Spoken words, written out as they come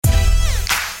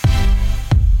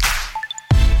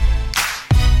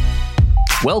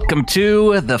Welcome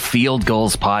to the Field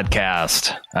Gulls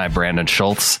Podcast. I'm Brandon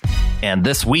Schultz, and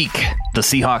this week, the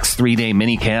Seahawks 3-day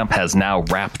minicamp has now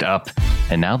wrapped up,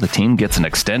 and now the team gets an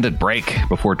extended break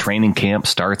before training camp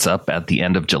starts up at the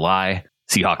end of July.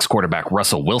 Seahawks quarterback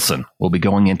Russell Wilson will be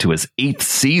going into his 8th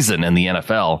season in the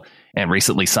NFL and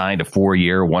recently signed a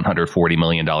 4-year, $140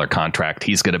 million contract.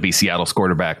 He's going to be Seattle's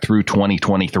quarterback through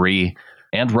 2023.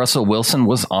 And Russell Wilson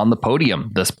was on the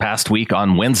podium this past week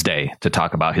on Wednesday to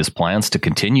talk about his plans to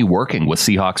continue working with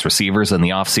Seahawks receivers in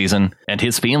the offseason and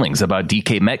his feelings about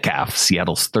DK Metcalf,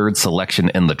 Seattle's 3rd selection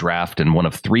in the draft and one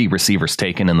of 3 receivers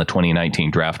taken in the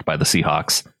 2019 draft by the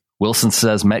Seahawks. Wilson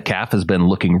says Metcalf has been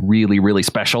looking really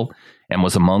special and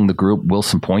was among the group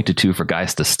Wilson pointed to for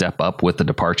guys to step up with the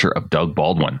departure of Doug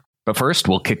Baldwin. But first,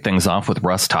 we'll kick things off with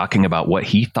Russ talking about what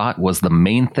he thought was the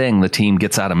main thing the team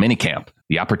gets out of minicamp,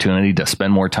 the opportunity to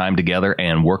spend more time together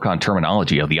and work on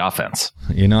terminology of the offense.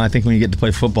 You know, I think when you get to play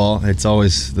football, it's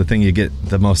always the thing you get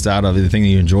the most out of, the thing that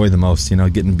you enjoy the most, you know,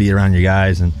 getting to be around your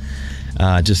guys and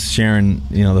just sharing,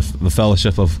 you know, the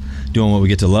fellowship of doing what we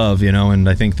get to love, you know, and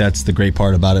I think that's the great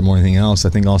part about it more than anything else. I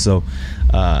think also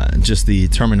just the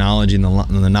terminology and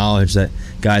the knowledge that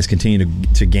guys continue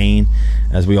to gain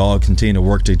as we all continue to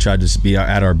work to try to be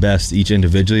at our best, each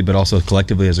individually, but also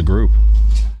collectively as a group.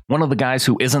 One of the guys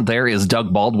who isn't there is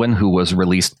Doug Baldwin, who was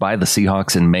released by the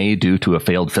Seahawks in May due to a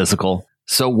failed physical.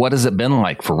 So what has it been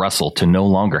like for Russell to no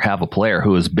longer have a player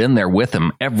who has been there with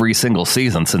him every single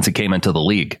season since he came into the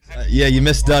league? Yeah, you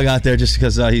miss Doug out there just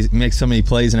because he makes so many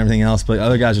plays and everything else, but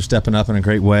other guys are stepping up in a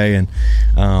great way, and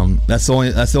that's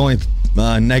the only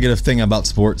negative thing about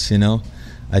sports, you know.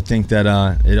 I think that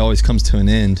it always comes to an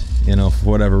end, you know, for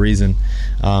whatever reason,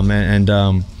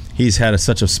 and he's had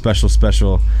such a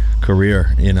special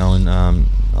career, you know, and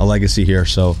a legacy here,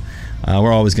 so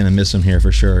we're always going to miss him here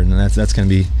for sure, and that's going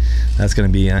to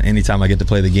be anytime I get to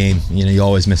play the game, you know, you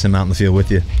always miss him out in the field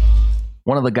with you.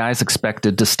 One of the guys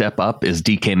expected to step up is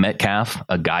DK Metcalf,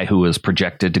 a guy who is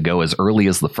projected to go as early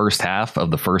as the first half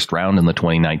of the first round in the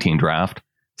 2019 draft.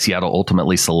 Seattle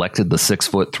ultimately selected the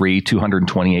 6'3",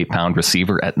 228-pound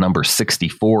receiver at number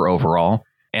 64 overall,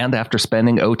 and after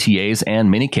spending OTAs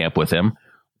and minicamp with him,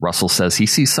 Russell says he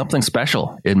sees something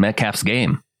special in Metcalf's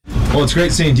game. Well, it's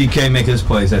great seeing DK make his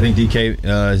plays. I think DK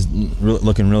is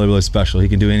looking really special. He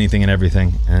can do anything and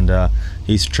everything, and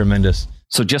he's tremendous.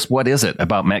 So just what is it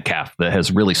about Metcalf that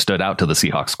has really stood out to the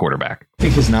Seahawks quarterback? I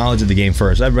think his knowledge of the game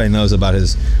first. Everybody knows about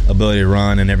his ability to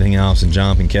run and everything else and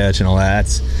jump and catch and all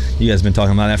that. You guys have been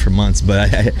talking about that for months, but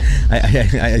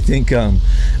I think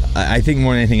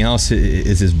more than anything else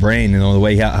is his brain, you know, the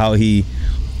way how he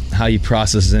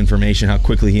processes information, how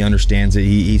quickly he understands it.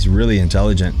 He's really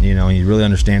intelligent, you know. He really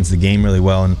understands the game really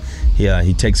well, and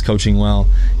he takes coaching well.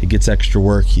 He gets extra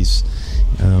work. He's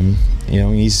a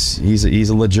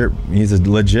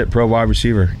legit pro wide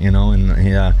receiver, you know,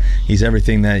 and he's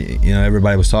everything that, you know,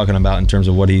 everybody was talking about in terms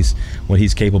of what he's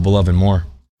capable of and more.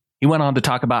 He went on to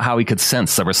talk about how he could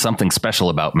sense there was something special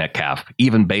about Metcalf,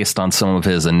 even based on some of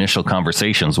his initial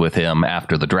conversations with him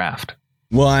after the draft.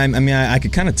 Well, I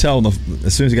could kind of tell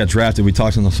as soon as he got drafted, we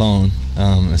talked on the phone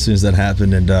as soon as that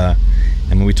happened,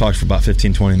 and we talked for about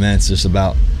 15-20 minutes just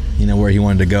about, you know, where he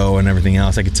wanted to go and everything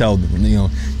else. I could tell, you know,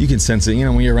 you can sense it. You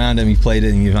know, when you're around him, you've played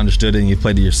it and you've understood it and you've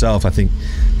played it yourself. I think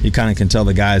you kind of can tell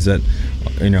the guys that,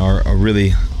 you know, are really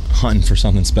hunting for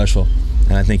something special,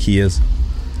 and I think he is.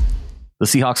 The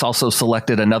Seahawks also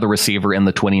selected another receiver in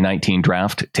the 2019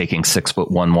 draft, taking 6'1"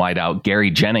 wideout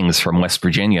Gary Jennings from West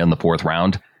Virginia in the 4th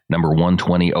round, number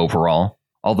 120 overall.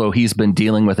 Although he's been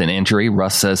dealing with an injury,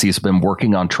 Russ says he's been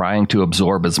working on trying to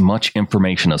absorb as much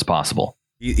information as possible.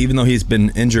 Even though he's been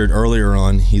injured earlier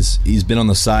on, he's been on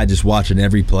the side just watching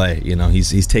every play. You know,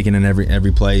 he's taking in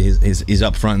every play. He's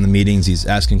up front in the meetings. He's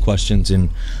asking questions, and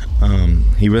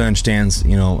he really understands,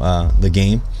 you know, the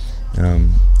game.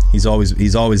 He's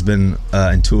always been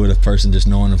an intuitive person, just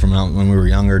knowing him from when we were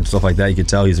younger and stuff like that. You could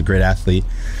tell he's a great athlete.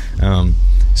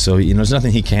 So, you know, there's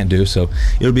nothing he can't do. So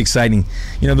it'll be exciting.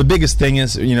 You know, the biggest thing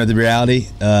is, you know, the reality.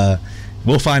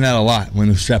 We'll find out a lot when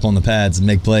we strap on the pads and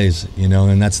make plays, you know,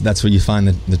 and that's where you find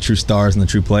the true stars and the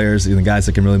true players, and the guys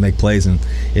that can really make plays. And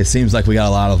it seems like we got a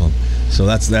lot of them. So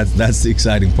that's the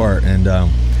exciting part. And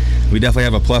we definitely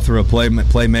have a plethora of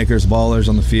playmakers, ballers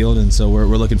on the field, and so we're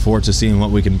looking forward to seeing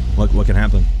what can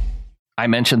happen. I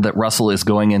mentioned that Russell is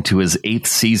going into his 8th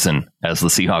season as the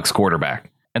Seahawks quarterback.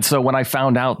 And so when I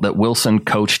found out that Wilson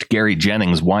coached Gary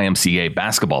Jennings' YMCA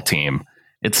basketball team,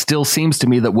 it still seems to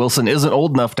me that Wilson isn't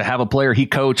old enough to have a player he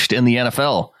coached in the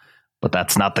NFL. But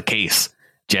that's not the case.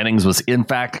 Jennings was in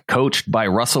fact coached by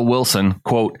Russell Wilson,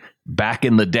 quote, back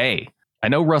in the day. I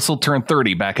know Russell turned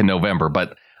 30 back in November,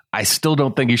 but I still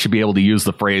don't think you should be able to use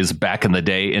the phrase back in the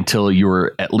day until you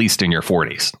were at least in your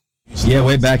 40s. Yeah,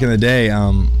 way back in the day,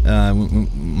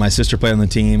 my sister played on the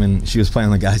team, and she was playing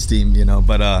on the guys' team,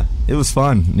 but it was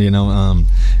fun,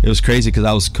 It was crazy because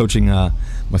I was coaching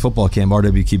my football camp,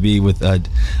 RWQB, with,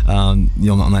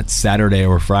 on that Saturday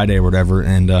or Friday or whatever,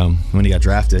 and when he got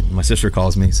drafted, my sister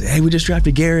calls me and says, "Hey, we just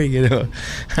drafted Gary,"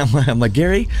 I'm like,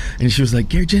 "Gary?" And she was like,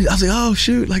 "Gary Jennings." I was like, "Oh,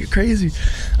 shoot, like crazy."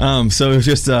 So it was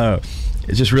just,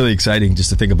 it's just really exciting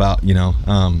just to think about,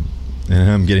 and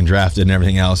him getting drafted and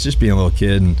everything else, just being a little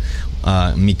kid, and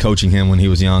me coaching him when he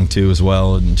was young too as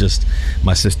well, and just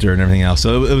my sister and everything else.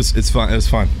 So it's fun. It was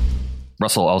fun.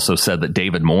 Russell also said that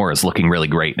David Moore is looking really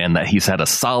great and that he's had a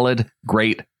solid,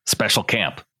 great, special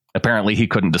camp. Apparently he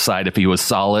couldn't decide if he was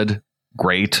solid,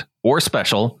 great, or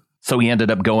special, so he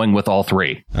ended up going with all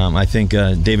three. I think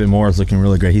David Moore is looking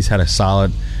really great. He's had a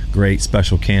solid, great,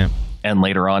 special camp. And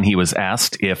later on, he was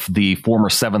asked if the former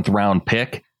 7th round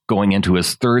pick going into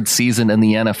his 3rd season in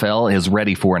the NFL is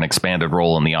ready for an expanded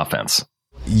role in the offense.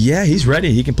 Yeah, he's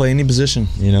ready. He can play any position.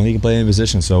 He can play any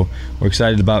position. So we're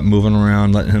excited about moving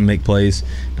around, letting him make plays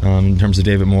in terms of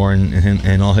David Moore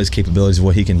and all his capabilities of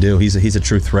what he can do. He's a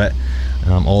true threat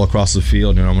all across the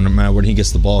field. No matter when he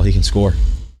gets the ball, he can score.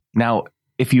 Now,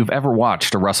 if you've ever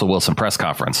watched a Russell Wilson press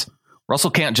conference,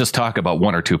 Russell can't just talk about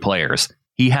one or two players.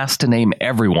 He has to name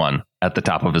everyone at the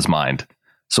top of his mind.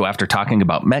 So after talking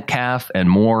about Metcalf and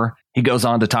Moore, he goes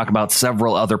on to talk about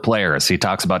several other players. He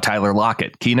talks about Tyler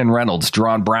Lockett, Keenan Reynolds,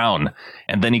 Jerron Brown,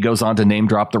 and then he goes on to name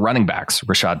drop the running backs,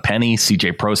 Rashad Penny,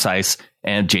 CJ Prosise,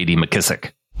 and JD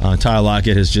McKissick. Tyler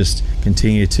Lockett has just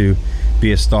continued to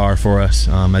be a star for us,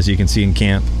 as you can see in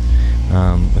camp.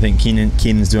 I think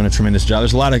Keenan's doing a tremendous job.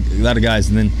 There's a lot of guys,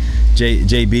 and then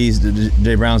Jay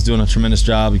Brown's doing a tremendous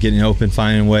job of getting open,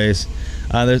 finding ways.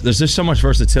 There's just so much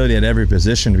versatility at every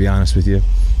position, to be honest with you.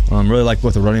 Really like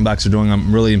what the running backs are doing.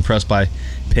 I'm really impressed by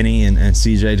Penny and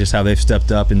CJ, just how they've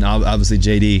stepped up, and obviously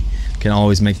JD can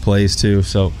always make plays too.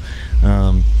 So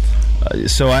I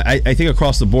think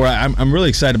across the board, I'm really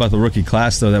excited about the rookie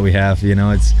class though that we have.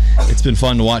 It's been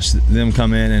fun to watch them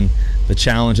come in and the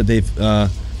challenge that they've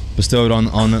bestowed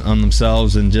on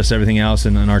themselves and just everything else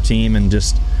and our team, and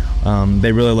just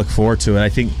they really look forward to it. I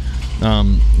think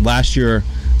last year,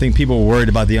 I think people were worried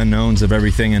about the unknowns of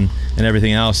everything and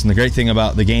everything else. And the great thing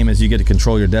about the game is you get to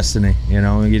control your destiny. You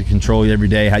get to control every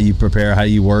day, how you prepare, how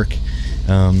you work.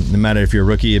 No matter if you're a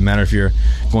rookie, no matter if you're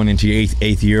going into your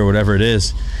eighth year or whatever it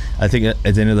is. I think at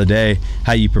the end of the day,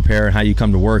 how you prepare and how you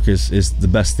come to work is the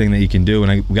best thing that you can do.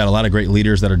 And we got a lot of great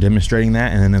leaders that are demonstrating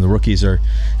that. And then the rookies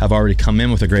have already come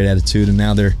in with a great attitude, and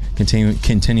now they're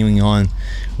continuing on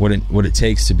what it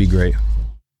takes to be great.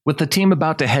 With the team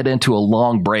about to head into a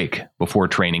long break before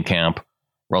training camp,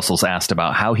 Russell's asked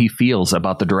about how he feels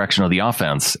about the direction of the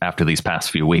offense after these past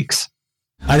few weeks.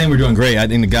 I think we're doing great. I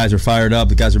think the guys are fired up.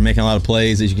 The guys are making a lot of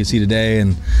plays, as you can see today,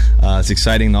 and it's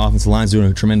exciting. The offensive line's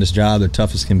doing a tremendous job. They're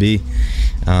tough as can be.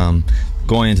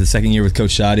 Going into the second year with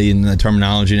Coach Shoddy and the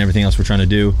terminology and everything else we're trying to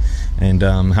do, and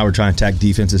how we're trying to attack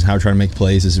defenses, how we're trying to make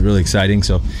plays is really exciting.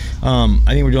 So I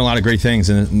think we're doing a lot of great things,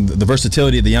 and the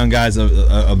versatility of the young guys, of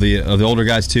the older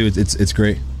guys too, it's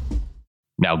great.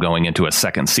 Now going into a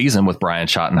second season with Brian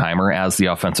Schottenheimer as the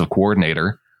offensive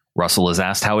coordinator, Russell is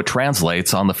asked how it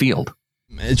translates on the field.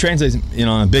 It translates, in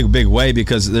a big way,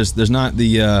 because there's not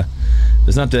the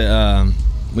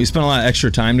we spent a lot of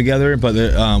extra time together, but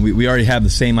we already have the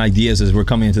same ideas as we're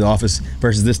coming into the office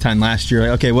versus this time last year.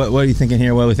 Like, okay, what are you thinking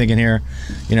here? What are we thinking here?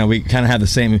 We kind of have the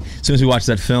same. As soon as we watch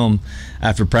that film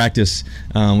after practice,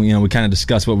 we kind of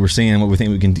discuss what we're seeing, what we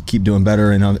think we can keep doing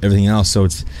better, and everything else. So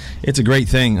it's a great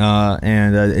thing,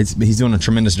 and he's doing a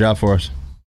tremendous job for us.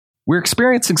 We're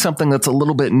experiencing something that's a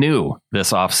little bit new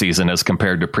this offseason as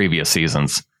compared to previous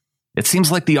seasons. It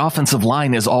seems like the offensive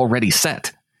line is already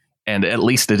set. And at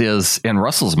least it is in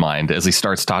Russell's mind as he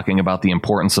starts talking about the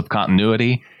importance of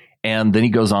continuity. And then he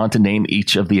goes on to name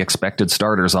each of the expected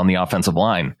starters on the offensive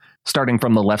line, starting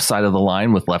from the left side of the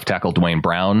line with left tackle Dwayne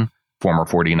Brown, former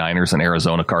 49ers and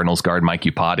Arizona Cardinals guard Mike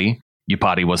Iupati.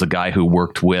 Iupati was a guy who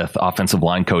worked with offensive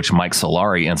line coach Mike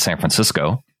Solari in San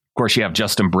Francisco. Of course, you have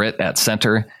Justin Britt at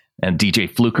center and DJ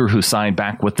Fluker, who signed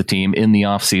back with the team in the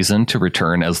offseason to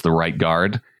return as the right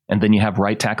guard. And then you have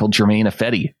right tackle Germain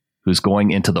Ifedi, who's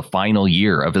going into the final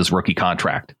year of his rookie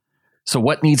contract. So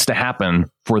what needs to happen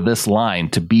for this line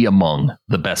to be among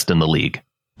the best in the league?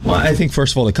 Well, I think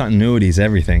first of all, the continuity is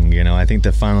everything. I think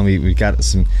that finally we got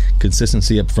some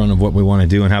consistency up front of what we want to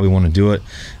do and how we want to do it.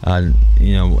 I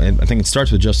think it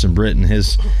starts with Justin Britt and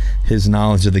his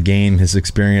knowledge of the game, his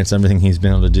experience, everything he's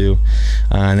been able to do,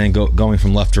 and then going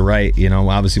from left to right.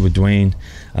 Obviously with Dwayne,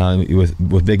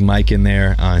 with Big Mike in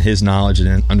there, his knowledge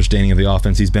and understanding of the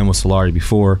offense. He's been with Solari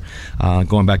before,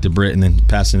 going back to Britt and then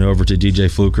passing it over to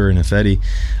DJ Fluker and Ifedi.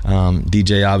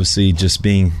 DJ obviously just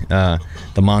being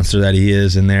the monster that he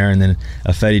is in there, and then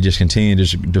Ifedi just continuing to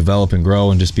just develop and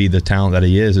grow and just be the talent that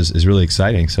he is really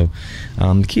exciting. So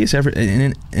the key is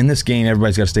in this game,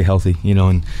 everybody's got to stay healthy,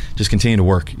 and just continue to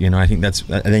work. I think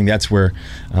that's where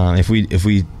if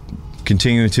we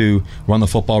continue to run the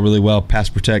football really well, pass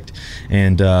protect,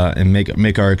 and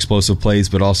make our explosive plays,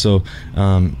 but also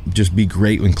just be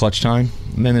great in clutch time,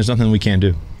 then there's nothing we can't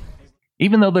do.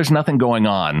 Even though there's nothing going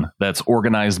on that's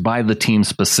organized by the team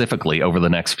specifically over the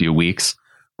next few weeks,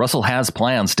 Russell has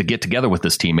plans to get together with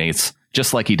his teammates,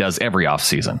 just like he does every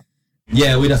offseason.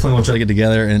 Yeah, we definitely want to try to get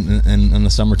together in the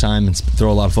summertime and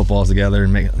throw a lot of footballs together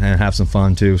and have some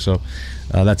fun too. So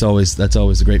that's always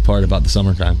the great part about the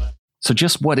summertime. So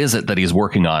just what is it that he's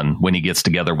working on when he gets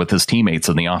together with his teammates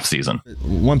in the offseason?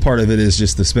 One part of it is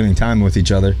just the spending time with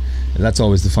each other. That's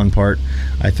always the fun part.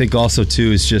 I think also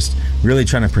too is just really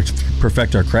trying to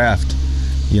perfect our craft.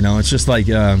 It's just like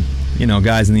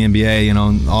guys in the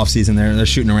NBA, off season they're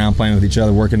shooting around, playing with each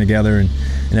other, working together, and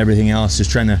everything else. Just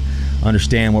trying to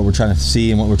understand what we're trying to see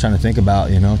and what we're trying to think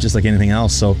about. Just like anything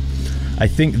else. So I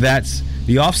think that's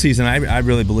the off season. I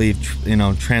really believe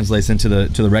translates into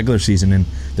the regular season and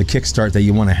the kickstart that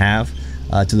you want to have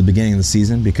to the beginning of the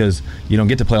season, because you don't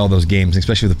get to play all those games,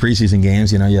 especially with the preseason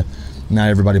games. Not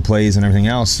everybody plays and everything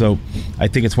else. So I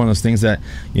think it's one of those things that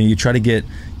you try to get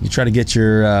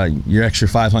your extra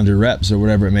 500 reps or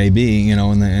whatever it may be, in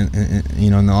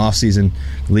the off season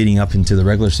leading up into the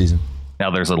regular season.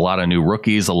 Now there's a lot of new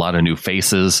rookies, a lot of new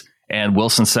faces, and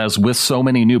Wilson says with so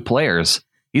many new players,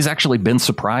 he's actually been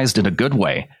surprised in a good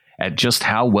way at just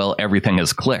how well everything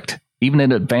has clicked, even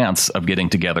in advance of getting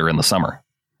together in the summer.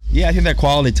 Yeah, I think that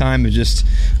quality time of just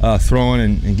throwing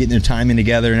and getting their timing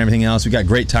together and everything else, we got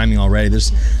great timing already.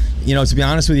 There's, to be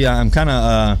honest with you, I'm kind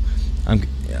of, I'm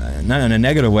not in a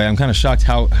negative way, I'm kind of shocked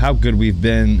how good we've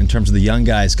been in terms of the young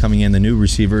guys coming in, the new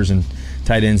receivers and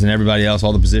tight ends and everybody else,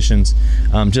 all the positions,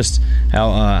 just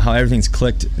how everything's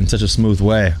clicked in such a smooth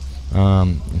way.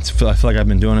 I feel like I've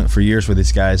been doing it for years with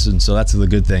these guys, and so that's the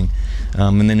good thing.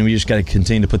 And then we just got to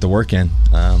continue to put the work in,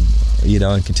 and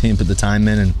continue to put the time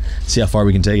in and see how far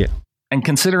we can take it. And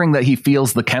considering that he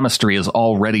feels the chemistry is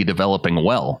already developing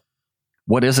well,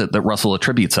 what is it that Russell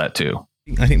attributes that to?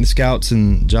 I think the scouts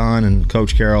and John and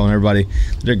Coach Carroll and everybody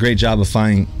did a great job of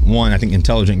finding, one, I think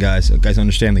intelligent guys who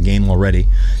understand the game already.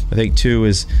 I think two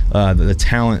is the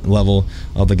talent level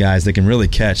of the guys that can really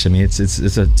catch. I mean,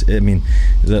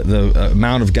 the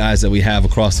amount of guys that we have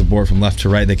across the board from left to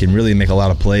right that can really make a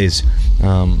lot of plays,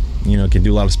 can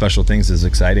do a lot of special things is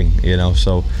exciting,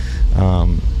 So,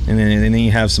 and then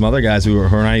you have some other guys who are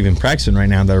not even practicing right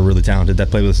now that are really talented that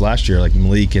played with us last year, like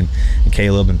Malik and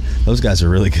Caleb, and those guys are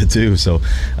really good too. So,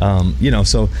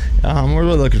 we're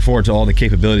really looking forward to all the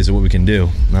capabilities of what we can do.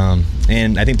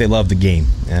 And I think they love the game.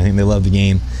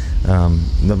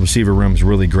 The receiver room is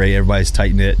really great. Everybody's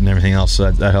tight-knit and everything else,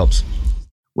 so that helps.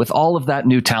 With all of that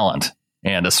new talent,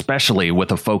 and especially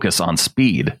with a focus on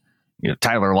speed,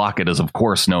 Tyler Lockett is, of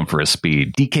course, known for his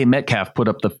speed. DK Metcalf put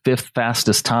up the 5th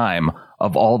fastest time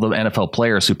of all the NFL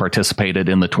players who participated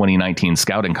in the 2019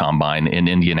 Scouting Combine in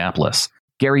Indianapolis.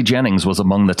 Gary Jennings was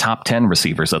among the top 10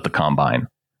 receivers at the Combine.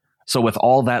 So with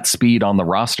all that speed on the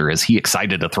roster, is he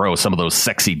excited to throw some of those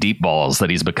sexy deep balls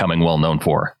that he's becoming well known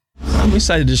for? I'm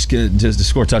excited just to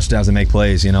score touchdowns and make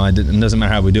plays. It doesn't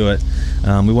matter how we do it.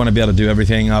 We want to be able to do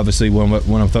everything. Obviously, we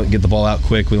want to get the ball out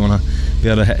quick. We want to be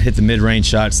able to hit the mid-range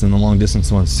shots and the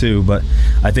long-distance ones too. But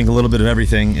I think a little bit of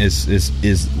everything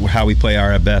is how we play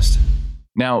our at best.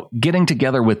 Now, getting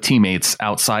together with teammates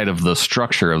outside of the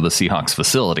structure of the Seahawks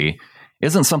facility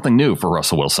isn't something new for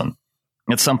Russell Wilson.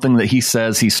 It's something that he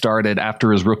says he started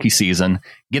after his rookie season,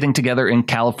 getting together in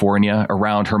California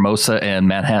around Hermosa and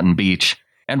Manhattan Beach.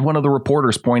 And one of the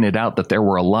reporters pointed out that there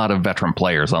were a lot of veteran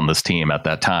players on this team at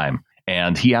that time.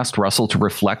 And he asked Russell to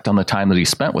reflect on the time that he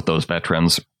spent with those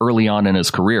veterans early on in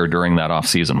his career during that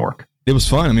off-season work. It was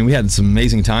fun. I mean, we had some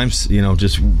amazing times,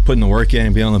 just putting the work in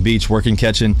and being on the beach, working,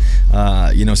 catching,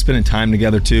 spending time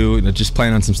together too, just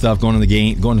playing on some stuff, going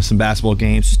to some basketball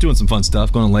games, just doing some fun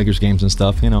stuff, going to Lakers games and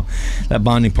stuff. That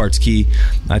bonding part's key.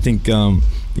 I think,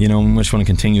 we just want to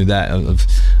continue that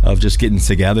of just getting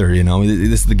together.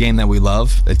 This is the game that we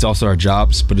love. It's also our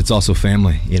jobs, but it's also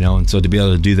family. And so to be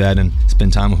able to do that and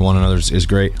spend time with one another is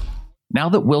great. Now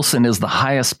that Wilson is the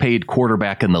highest paid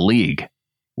quarterback in the league,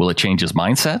 will it change his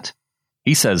mindset?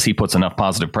 He says he puts enough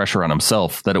positive pressure on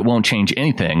himself that it won't change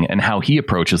anything in how he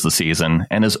approaches the season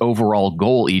and his overall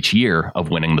goal each year of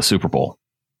winning the Super Bowl.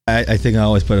 I think I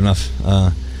always put enough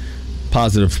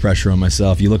positive pressure on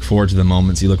myself. You look forward to the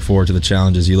moments, you look forward to the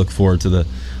challenges, you look forward to the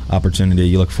opportunity,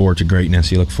 you look forward to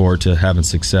greatness, you look forward to having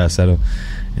success. It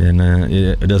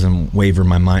doesn't waver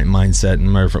my mindset.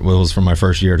 It was from my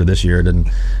first year to this year. It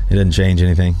didn't change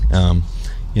anything.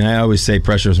 I always say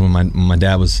pressure is when my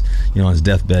dad was, on his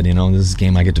deathbed. This is a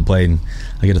game I get to play, and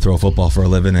I get to throw a football for a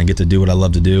living, and I get to do what I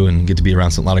love to do, and get to be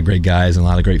around a lot of great guys and a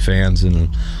lot of great fans. And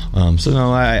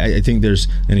I think there's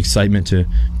an excitement to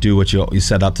do what you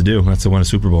set out to do. That's to win a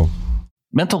Super Bowl.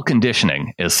 Mental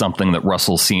conditioning is something that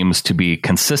Russell seems to be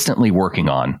consistently working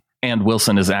on. And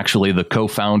Wilson is actually the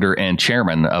co-founder and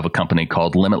chairman of a company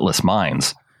called Limitless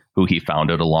Minds, who he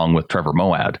founded along with Trevor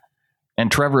Moawad. And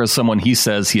Trevor is someone he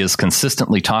says he is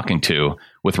consistently talking to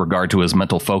with regard to his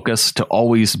mental focus to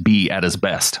always be at his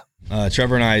best.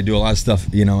 Trevor and I do a lot of stuff,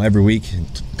 every week,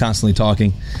 constantly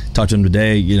talking. Talked to him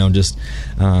today,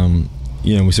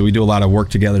 so we do a lot of work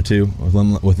together too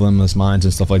with Limitless Minds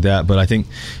and stuff like that. But I think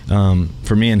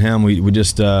for me and him,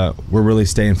 we're really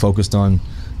staying focused on,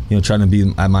 trying to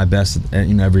be at my best,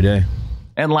 every day.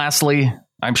 And lastly,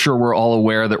 I'm sure we're all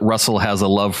aware that Russell has a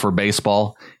love for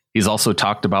baseball. He's also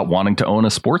talked about wanting to own a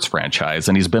sports franchise,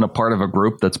 and he's been a part of a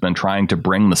group that's been trying to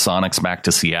bring the Sonics back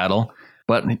to Seattle.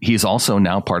 But he's also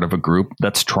now part of a group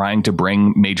that's trying to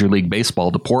bring Major League Baseball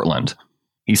to Portland.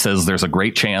 He says there's a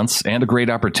great chance and a great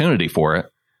opportunity for it.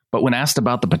 But when asked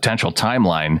about the potential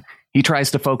timeline, he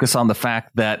tries to focus on the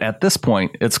fact that at this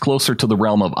point, it's closer to the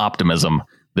realm of optimism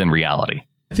than reality.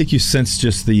 I think you sense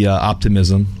just the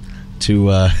optimism.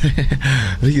 I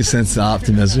think you sense the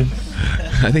optimism.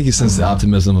 I think you sense the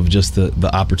optimism of just the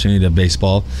opportunity of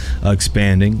baseball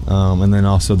expanding, and then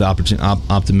also the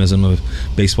optimism of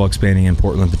baseball expanding in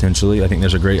Portland potentially. I think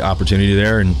there's a great opportunity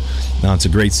there, and it's a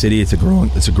great city. It's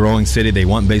a growing city. They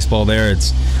want baseball there.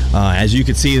 It's as you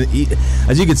could see in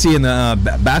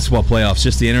the basketball playoffs,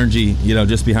 just the energy,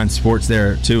 just behind sports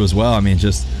there too as well.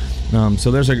 So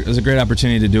there's a great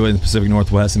opportunity to do it in the Pacific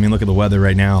Northwest. Look at the weather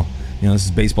right now. This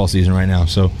is baseball season right now,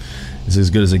 so it's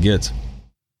as good as it gets.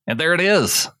 And there it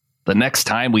is. The next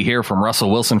time we hear from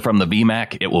Russell Wilson from the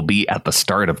VMAC, it will be at the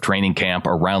start of training camp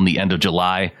around the end of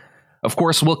July. Of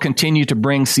course, we'll continue to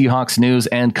bring Seahawks news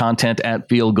and content at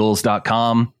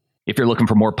fieldgoals.com. If you're looking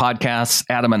for more podcasts,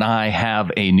 Adam and I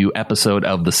have a new episode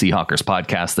of the Seahawkers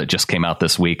podcast that just came out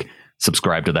this week.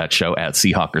 Subscribe to that show at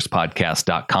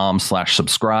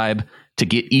seahawkerspodcast.com/subscribe to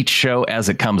get each show as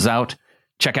it comes out.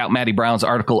 Check out Matty Brown's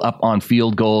article up on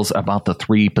Field Goals about the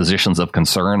 3 positions of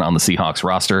concern on the Seahawks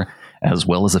roster, as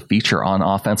well as a feature on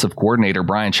offensive coordinator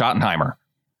Brian Schottenheimer.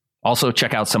 Also,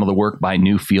 check out some of the work by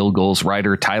new Field Goals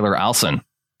writer Tyler Alson,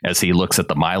 as he looks at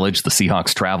the mileage the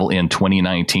Seahawks travel in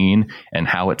 2019 and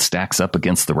how it stacks up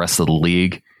against the rest of the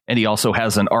league. And he also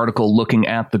has an article looking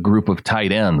at the group of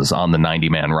tight ends on the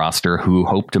 90-man roster who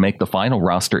hope to make the final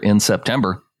roster in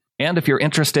September. And if you're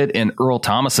interested in Earl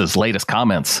Thomas's latest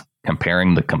comments,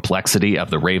 comparing the complexity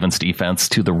of the Ravens defense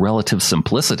to the relative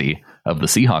simplicity of the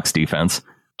Seahawks defense,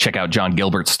 check out John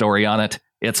Gilbert's story on it.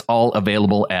 It's all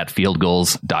available at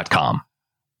fieldgoals.com.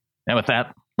 And with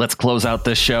that, let's close out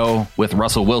this show with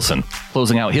Russell Wilson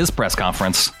closing out his press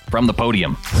conference from the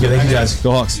podium. Yeah, thank you guys.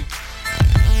 Go Hawks.